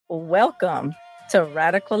Welcome to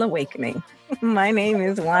Radical Awakening. My name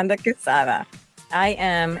is Wanda Quesada. I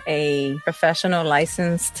am a professional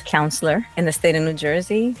licensed counselor in the state of New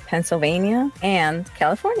Jersey, Pennsylvania, and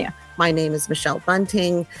California. My name is Michelle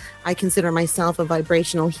Bunting. I consider myself a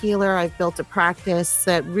vibrational healer. I've built a practice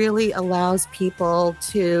that really allows people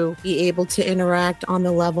to be able to interact on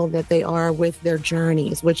the level that they are with their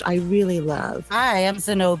journeys, which I really love. Hi, I'm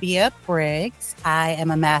Zenobia Briggs. I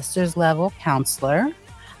am a master's level counselor.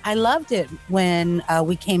 I loved it when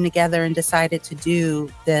we came together and decided to do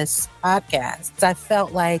this podcast. I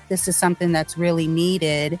felt like this is something that's really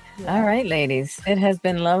needed. All right, ladies, it has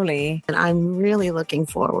been lovely. And I'm really looking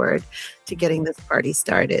forward to getting this party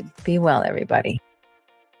started. Be well, everybody.